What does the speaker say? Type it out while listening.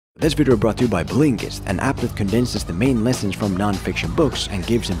This video brought to you by Blinkist, an app that condenses the main lessons from non-fiction books and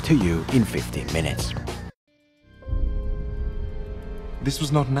gives them to you in 15 minutes. This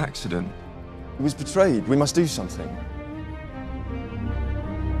was not an accident. He was betrayed. We must do something.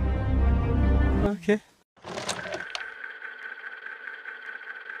 Okay.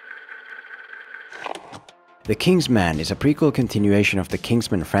 The Kingsman is a prequel continuation of the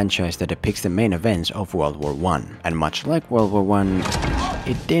Kingsman franchise that depicts the main events of World War I. And much like World War I,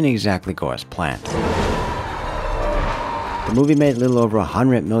 it didn't exactly go as planned. The movie made a little over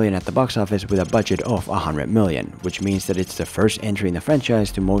 100 million at the box office with a budget of 100 million, which means that it's the first entry in the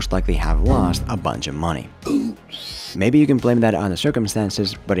franchise to most likely have lost a bunch of money. Maybe you can blame that on the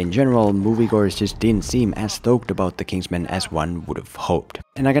circumstances, but in general, moviegoers just didn't seem as stoked about the Kingsman as one would have hoped.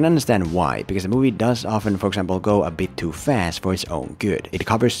 And I can understand why, because the movie does often, for example, go a bit too fast for its own good. It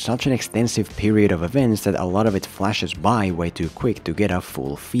covers such an extensive period of events that a lot of it flashes by way too quick to get a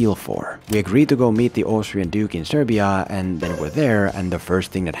full feel for. We agreed to go meet the Austrian Duke in Serbia, and then we're there, and the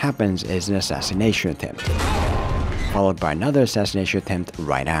first thing that happens is an assassination attempt, followed by another assassination attempt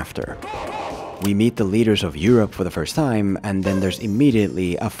right after. We meet the leaders of Europe for the first time, and then there's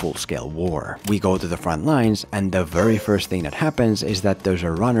immediately a full-scale war. We go to the front lines, and the very first thing that happens is that there's a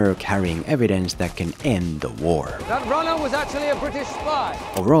runner carrying evidence that can end the war. That runner was actually a British spy!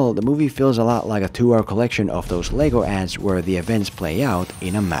 Overall, the movie feels a lot like a 2-hour collection of those Lego ads where the events play out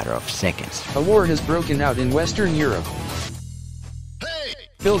in a matter of seconds. A war has broken out in Western Europe.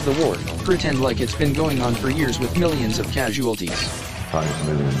 Build the war. Pretend like it's been going on for years with millions of casualties. 5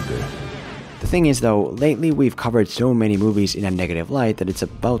 million dead. The thing is though, lately we've covered so many movies in a negative light that it's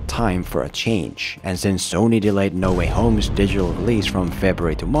about time for a change. And since Sony delayed No Way Home's digital release from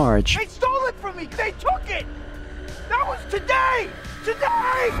February to March... They stole it from me! They took it! That was today!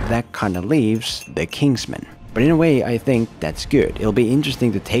 Today! That kinda leaves The Kingsman. But in a way, I think that's good. It'll be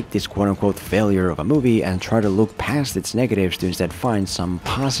interesting to take this quote-unquote failure of a movie and try to look past its negatives to instead find some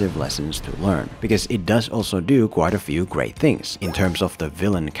positive lessons to learn. Because it does also do quite a few great things, in terms of the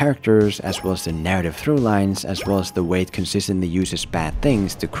villain characters, as well as the narrative through lines, as well as the way it consistently uses bad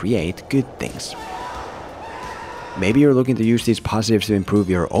things to create good things. Maybe you're looking to use these positives to improve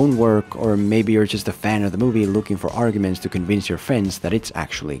your own work, or maybe you're just a fan of the movie looking for arguments to convince your friends that it's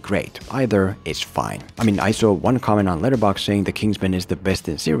actually great. Either is fine. I mean, I saw one comment on Letterboxd saying The Kingsman is the best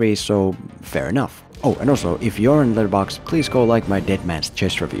in series, so fair enough. Oh, and also, if you're on Letterboxd, please go like my Dead Man's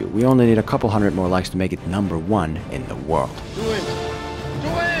Chest review. We only need a couple hundred more likes to make it #1 in the world. Do it! Do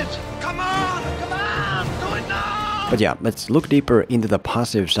it! Come on! Come on! Do it now! But yeah, let's look deeper into the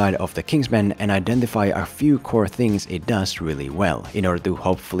positive side of The Kingsman and identify a few core things it does really well, in order to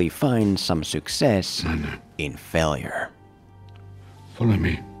hopefully find some success in failure. Follow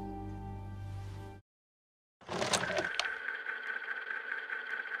me.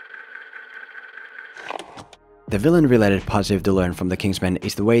 The villain-related positive to learn from The Kingsman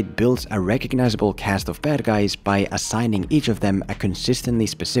is the way it builds a recognizable cast of bad guys by assigning each of them a consistently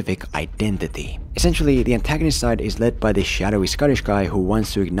specific identity. Essentially, the antagonist side is led by the shadowy Scottish guy who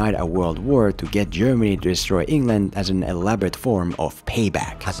wants to ignite a world war to get Germany to destroy England as an elaborate form of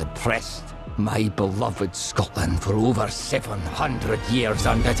payback. Has oppressed my beloved Scotland for over 700 years,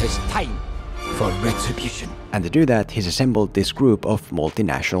 and it is time for retribution. And to do that, he's assembled this group of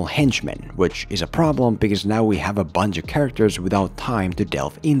multinational henchmen, which is a problem because now we have a bunch of characters without time to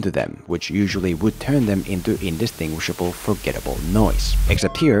delve into them, which usually would turn them into indistinguishable, forgettable noise.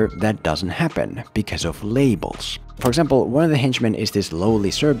 Except here, that doesn't happen because of labels. For example, one of the henchmen is this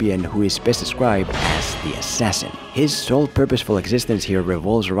lowly Serbian who is best described as the assassin. His sole purposeful existence here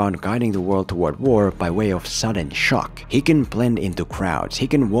revolves around guiding the world toward war by way of sudden shock. He can blend into crowds, he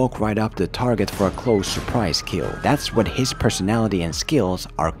can walk right up to the target for a close surprise kill. That's what his personality and skills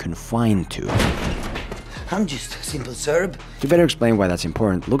are confined to. I'm just a simple Serb. To better explain why that's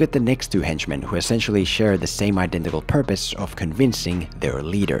important, look at the next two henchmen who essentially share the same identical purpose of convincing their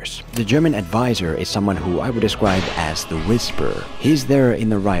leaders. The German advisor is someone who I would describe as the whisperer. He's there in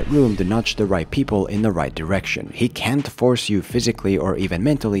the right room to nudge the right people in the right direction. He can't force you physically or even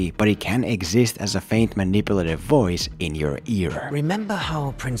mentally, but he can exist as a faint manipulative voice in your ear. Remember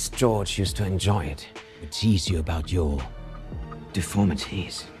how Prince George used to enjoy it? Would tease you about your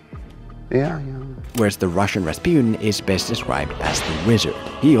deformities. Yeah. Whereas the Russian Rasputin is best described as the wizard.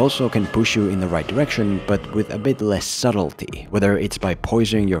 He also can push you in the right direction, but with a bit less subtlety. Whether it's by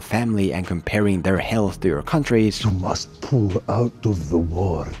poisoning your family and comparing their health to your country's, You must pull out of the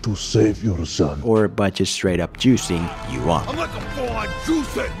war to save your son. or by just straight up juicing you up. I'm like a full-on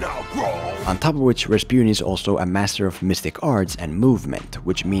juicehead now, bro! On top of which, Rasputin is also a master of mystic arts and movement,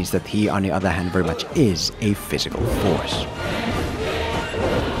 which means that he on the other hand very much is a physical force.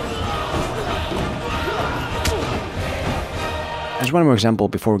 As one more example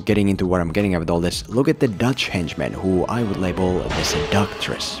before getting into what I'm getting at with all this, look at the Dutch henchman, who I would label the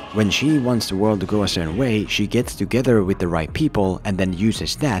seductress. When she wants the world to go a certain way, she gets together with the right people and then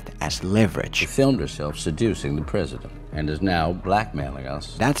uses that as leverage. She filmed herself seducing the president and is now blackmailing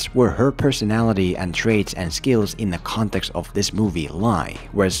us. That's where her personality and traits and skills in the context of this movie lie.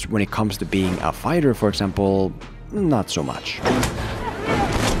 Whereas when it comes to being a fighter, for example, not so much.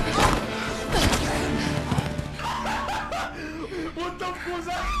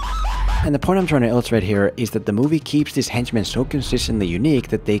 And the point I'm trying to illustrate here is that the movie keeps these henchmen so consistently unique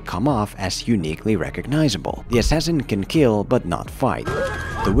that they come off as uniquely recognizable. The assassin can kill but not fight.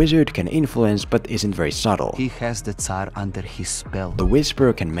 The wizard can influence but isn't very subtle. He has the Tsar under his spell. The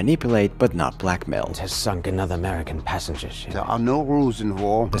whisperer can manipulate but not blackmail. It has sunk another American passenger ship. There are no rules in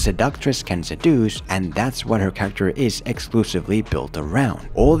war. The seductress can seduce, and that's what her character is exclusively built around.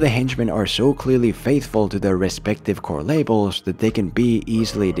 All the henchmen are so clearly faithful to their respective core labels that they can be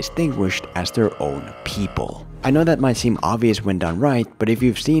easily distinguished as their own people. I know that might seem obvious when done right, but if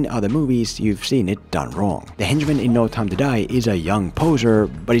you've seen other movies, you've seen it done wrong. The henchman in No Time to Die is a young poser,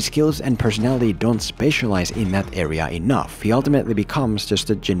 but his skills and personality don't specialize in that area enough. He ultimately becomes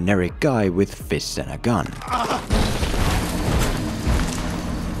just a generic guy with fists and a gun.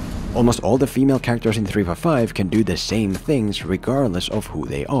 Almost all the female characters in 355 can do the same things regardless of who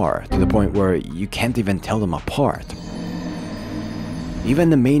they are, to the point where you can't even tell them apart.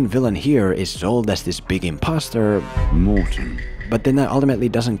 Even the main villain here is sold as this big imposter, Morton. But then that ultimately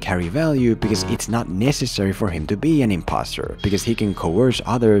doesn't carry value because it's not necessary for him to be an imposter, because he can coerce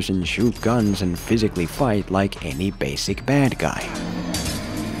others and shoot guns and physically fight like any basic bad guy.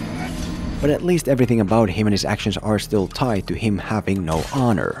 But at least everything about him and his actions are still tied to him having no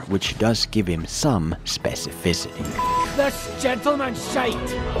honor, which does give him some specificity. This gentleman's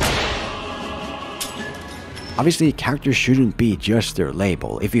shite! Obviously, characters shouldn't be just their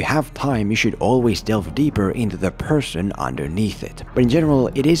label. If you have time, you should always delve deeper into the person underneath it. But in general,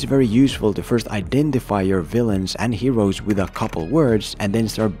 it is very useful to first identify your villains and heroes with a couple words and then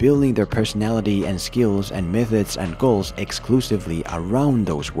start building their personality and skills and methods and goals exclusively around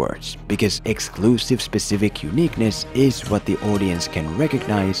those words. Because exclusive specific uniqueness is what the audience can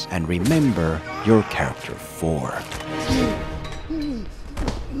recognize and remember your character for.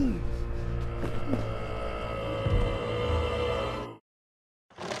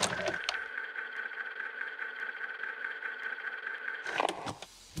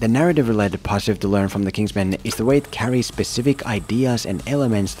 The narrative-related positive to learn from the Kingsman is the way it carries specific ideas and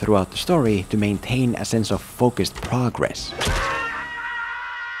elements throughout the story to maintain a sense of focused progress.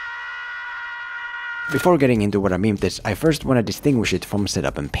 Before getting into what I mean with this, I first want to distinguish it from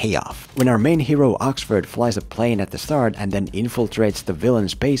setup and payoff. When our main hero Oxford flies a plane at the start and then infiltrates the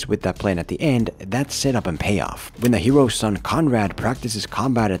villain's base with that plane at the end, that's setup and payoff. When the hero's son Conrad practices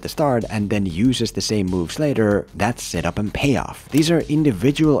combat at the start and then uses the same moves later, that's setup and payoff. These are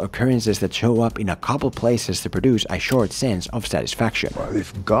individual occurrences that show up in a couple places to produce a short sense of satisfaction. Well,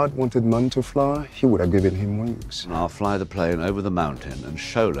 if God wanted man to fly, he would have given him wings. I'll fly the plane over the mountain and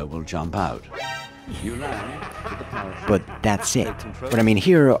Shola will jump out. But that's it. What I mean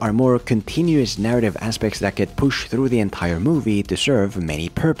here are more continuous narrative aspects that get pushed through the entire movie to serve many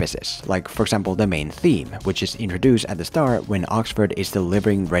purposes. Like, for example, the main theme, which is introduced at the start when Oxford is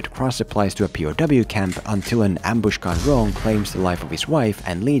delivering Red Cross supplies to a POW camp until an ambush gone wrong claims the life of his wife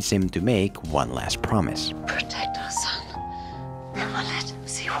and leads him to make one last promise. Protect our son. Never let him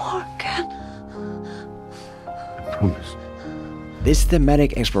see war again. I promise. This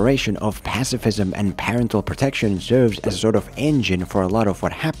thematic exploration of pacifism and parental protection serves as a sort of engine for a lot of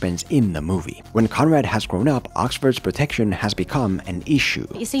what happens in the movie. When Conrad has grown up, Oxford's protection has become an issue.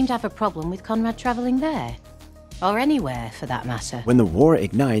 You seem to have a problem with Conrad traveling there. Or anywhere, for that matter. When the war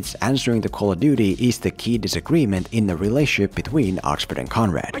ignites, answering the call of duty is the key disagreement in the relationship between Oxford and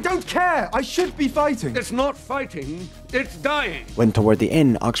Conrad. I don't care! I should be fighting! It's not fighting, it's dying! When toward the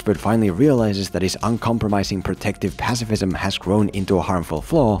end, Oxford finally realizes that his uncompromising protective pacifism has grown into a harmful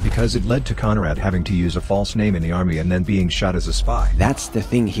flaw, because it led to Conrad having to use a false name in the army and then being shot as a spy. That's the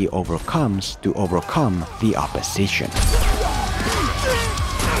thing he overcomes to overcome the opposition.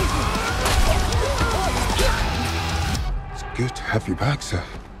 Good to have you back, sir.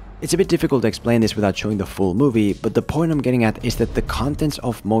 It's a bit difficult to explain this without showing the full movie, but the point I'm getting at is that the contents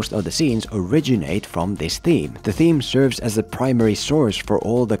of most of the scenes originate from this theme. The theme serves as the primary source for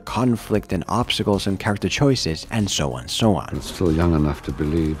all the conflict and obstacles and character choices, and so on, so on. I'm still young enough to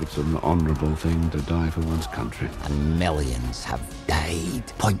believe it's an honorable thing to die for one's country. And millions have died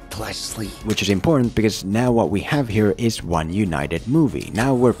pointlessly. Which is important because now what we have here is one united movie.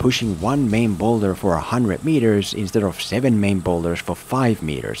 Now we're pushing one main boulder for 100 meters instead of 7 main boulders for 5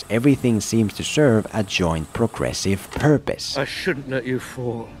 meters. Everything seems to serve a joint progressive purpose. I shouldn't let you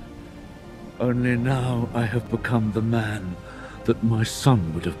fall. Only now I have become the man that my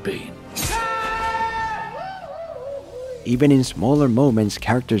son would have been. Even in smaller moments,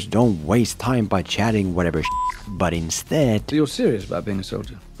 characters don't waste time by chatting whatever but instead... So you're serious about being a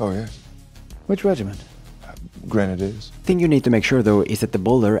soldier? Oh, yeah. Which regiment? Grenadiers. The thing you need to make sure though is that the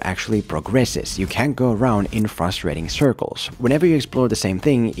boulder actually progresses. You can't go around in frustrating circles. Whenever you explore the same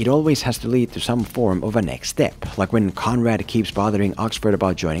thing, it always has to lead to some form of a next step. Like when Conrad keeps bothering Oxford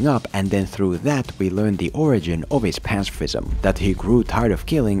about joining up, and then through that we learn the origin of his pacifism, that he grew tired of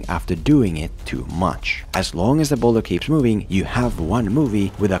killing after doing it too much. As long as the boulder keeps moving, you have one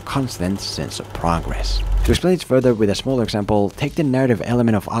movie with a constant sense of progress. To explain it further with a smaller example, take the narrative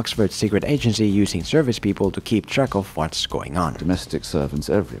element of Oxford's secret agency using service people to keep track of what's going on. Domestic servants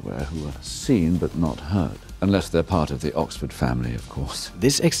everywhere who are seen but not heard. Unless they're part of the Oxford family, of course.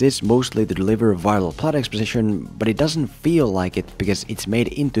 This exists mostly to deliver vital plot exposition, but it doesn't feel like it because it's made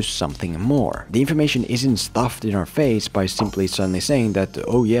into something more. The information isn't stuffed in our face by simply suddenly saying that,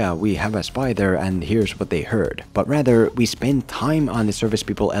 oh yeah, we have a spy there and here's what they heard. But rather, we spend time on the service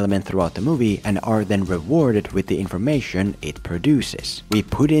people element throughout the movie and are then rewarded with the information it produces. We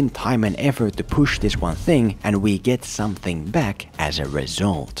put in time and effort to push this one thing, and we get something back as a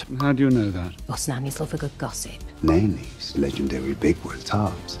result. How do you know that? Us nannies love a good gossip. Nanny's legendary big-word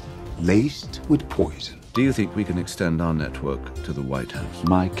tubs, laced with poison. Do you think we can extend our network to the White House?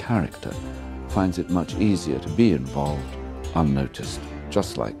 My character finds it much easier to be involved, unnoticed,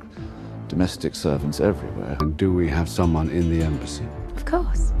 just like domestic servants everywhere. And do we have someone in the embassy? Of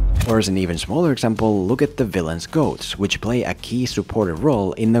course. Or as an even smaller example, look at the villain's goats, which play a key supportive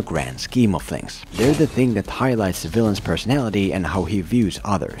role in the grand scheme of things. They're the thing that highlights the villain's personality and how he views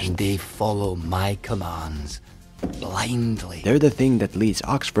others. And they follow my commands blindly. They're the thing that leads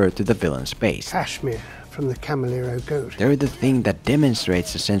Oxford to the villain's base. Cashmere from the Camilero goat. They're the thing that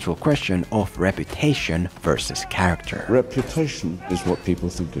demonstrates the central question of reputation versus character. Reputation is what people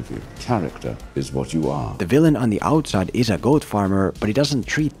think of you. Character is what you are. The villain on the outside is a goat farmer, but he doesn't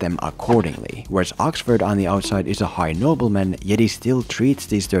treat them accordingly. Whereas Oxford on the outside is a high nobleman, yet he still treats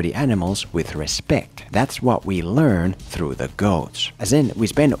these dirty animals with respect. That's what we learn through the goats. As in, we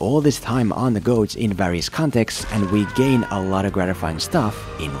spend all this time on the goats in various contexts, and we gain a lot of gratifying stuff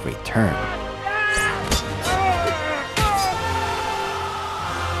in return.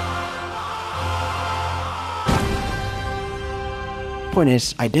 Point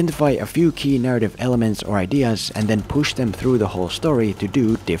is, identify a few key narrative elements or ideas and then push them through the whole story to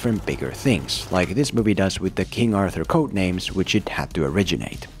do different bigger things, like this movie does with the King Arthur codenames, which it had to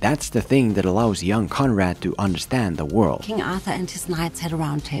originate. That's the thing that allows young Conrad to understand the world. King Arthur and his knights had a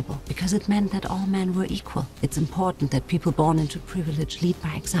round table because it meant that all men were equal. It's important that people born into privilege lead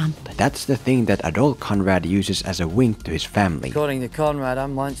by example. That's the thing that adult Conrad uses as a wink to his family. According to Conrad,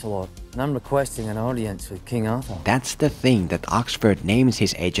 I'm Lancelot, and I'm requesting an audience with King Arthur. That's the thing that Oxford names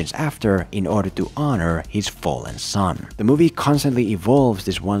his agents after in order to honor his fallen son. The movie constantly evolves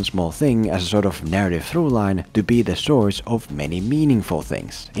this one small thing as a sort of narrative through line to be the source of many meaningful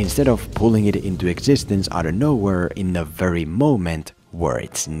things, instead of pulling it into existence out of nowhere in the very moment where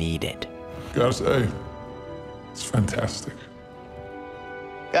it's needed. Gotta say, it's fantastic.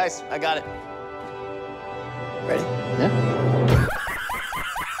 Guys, I got it. Ready? Yeah.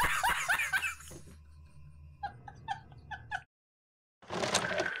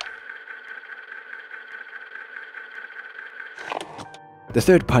 The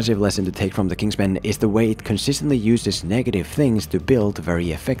third positive lesson to take from the Kingsman is the way it consistently uses negative things to build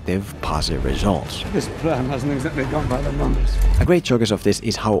very effective positive results. This plan hasn't exactly gone by the numbers. A great showcase of this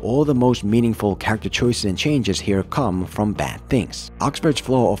is how all the most meaningful character choices and changes here come from bad things. Oxford's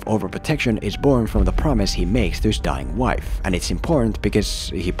flaw of overprotection is born from the promise he makes to his dying wife, and it's important because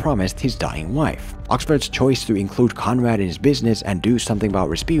he promised his dying wife. Oxford's choice to include Conrad in his business and do something about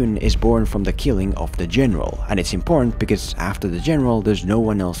Rasputin is born from the killing of the general, and it's important because after the general there's no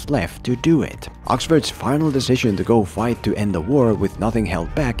one else left to do it. Oxford's final decision to go fight to end the war with nothing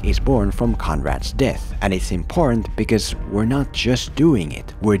held back is born from Conrad's death, and it's important because we're not just doing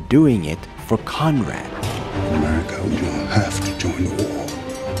it, we're doing it for Conrad. America, we don't have to join the war.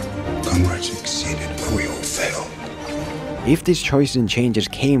 Conrad succeeded where we all failed. If these choices and changes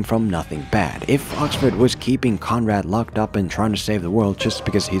came from nothing bad, if Oxford was keeping Conrad locked up and trying to save the world just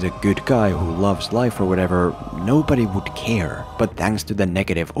because he's a good guy who loves life or whatever, nobody would care. But thanks to the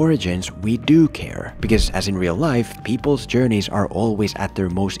negative origins, we do care. Because as in real life, people's journeys are always at their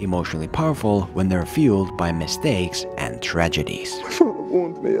most emotionally powerful when they're fueled by mistakes and tragedies. My father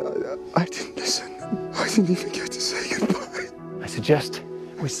warned me. I didn't listen. I didn't even get to say goodbye. I suggest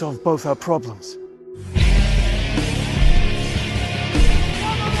we solve both our problems.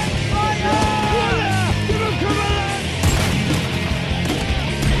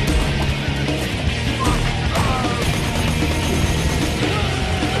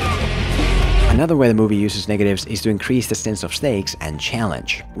 Another way the movie uses negatives is to increase the sense of stakes and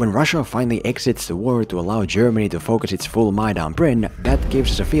challenge. When Russia finally exits the war to allow Germany to focus its full might on Britain, that gives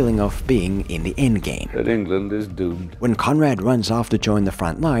us a feeling of being in the endgame. That England is doomed. When Conrad runs off to join the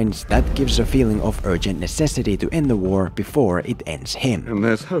front lines, that gives us a feeling of urgent necessity to end the war before it ends him. And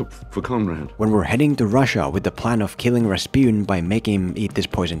there's hope for Conrad. When we're heading to Russia with the plan of killing Rasputin by making him eat this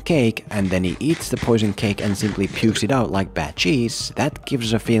poison cake, and then he eats the poison cake and simply pukes it out like bad cheese, that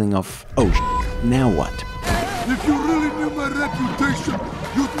gives us a feeling of, oh shit. Now what? If you really knew my reputation,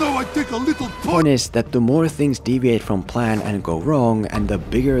 you'd know I take a little Point is that the more things deviate from plan and go wrong, and the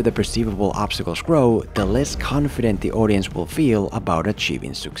bigger the perceivable obstacles grow, the less confident the audience will feel about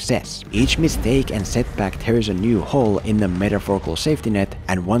achieving success. Each mistake and setback tears a new hole in the metaphorical safety net,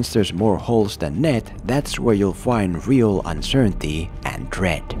 and once there's more holes than net, that's where you'll find real uncertainty and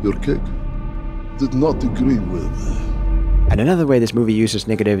dread. Your cake did not agree with. And another way this movie uses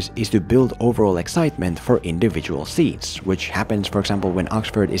negatives is to build overall excitement for individual scenes, which happens for example when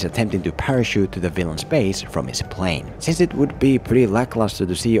Oxford is attempting to parachute to the villain's base from his plane. Since it would be pretty lackluster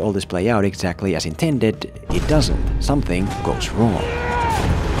to see all this play out exactly as intended, it doesn't. Something goes wrong.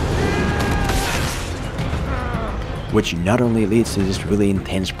 Which not only leads to this really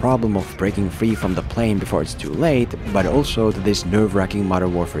intense problem of breaking free from the plane before it's too late, but also to this nerve-wracking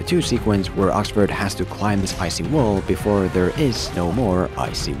Modern Warfare 2 sequence where Oxford has to climb this icy wall before there is no more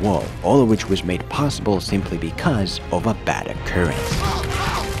icy wall, all of which was made possible simply because of a bad occurrence.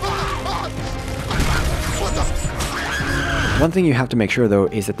 One thing you have to make sure though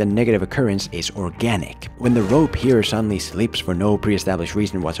is that the negative occurrence is organic. When the rope here suddenly slips for no pre-established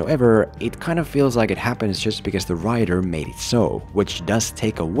reason whatsoever, it kind of feels like it happens just because the writer made it so, which does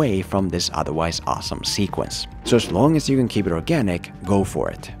take away from this otherwise awesome sequence. So as long as you can keep it organic, go for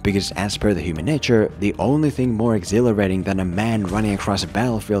it. Because as per the human nature, the only thing more exhilarating than a man running across a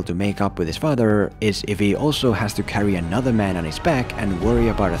battlefield to make up with his father is if he also has to carry another man on his back and worry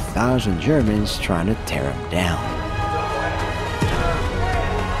about 1,000 Germans trying to tear him down.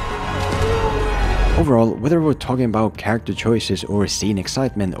 Overall, whether we're talking about character choices or scene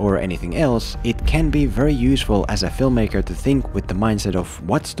excitement or anything else, it can be very useful as a filmmaker to think with the mindset of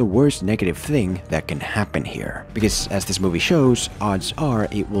what's the worst negative thing that can happen here. Because as this movie shows, odds are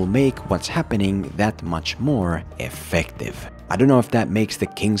it will make what's happening that much more effective. I don't know if that makes the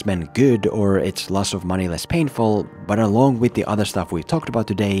Kingsman good or its loss of money less painful, but along with the other stuff we've talked about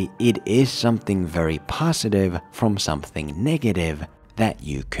today, it is something very positive from something negative that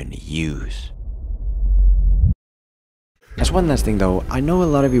you can use. As one last thing though, I know a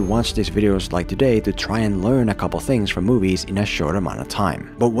lot of you watch these videos like today to try and learn a couple things from movies in a short amount of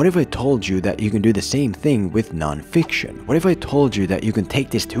time. But what if I told you that you can do the same thing with non-fiction? What if I told you that you can take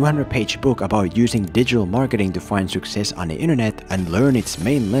this 200-page book about using digital marketing to find success on the internet and learn its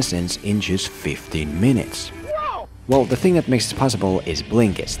main lessons in just 15 minutes? Well, the thing that makes this possible is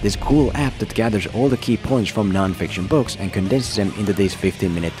Blinkist, this cool app that gathers all the key points from non-fiction books and condenses them into these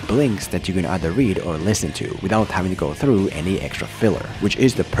 15-minute blinks that you can either read or listen to without having to go through any extra filler, which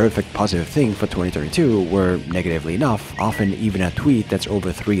is the perfect positive thing for 2032 where, negatively enough, often even a tweet that's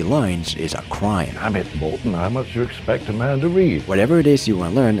over 3 lines is a crime. Damn it, Bolton, how much do you expect a man to read? Whatever it is you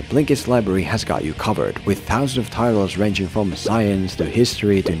want to learn, Blinkist library has got you covered, with thousands of titles ranging from science to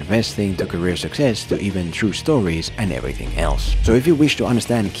history to investing to career success to even true stories and everything else. So if you wish to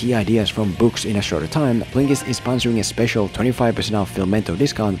understand key ideas from books in a shorter time, Blinkist is sponsoring a special 25% off Filmento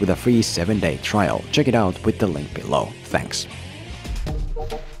discount with a free 7-day trial. Check it out with the link below. Thanks.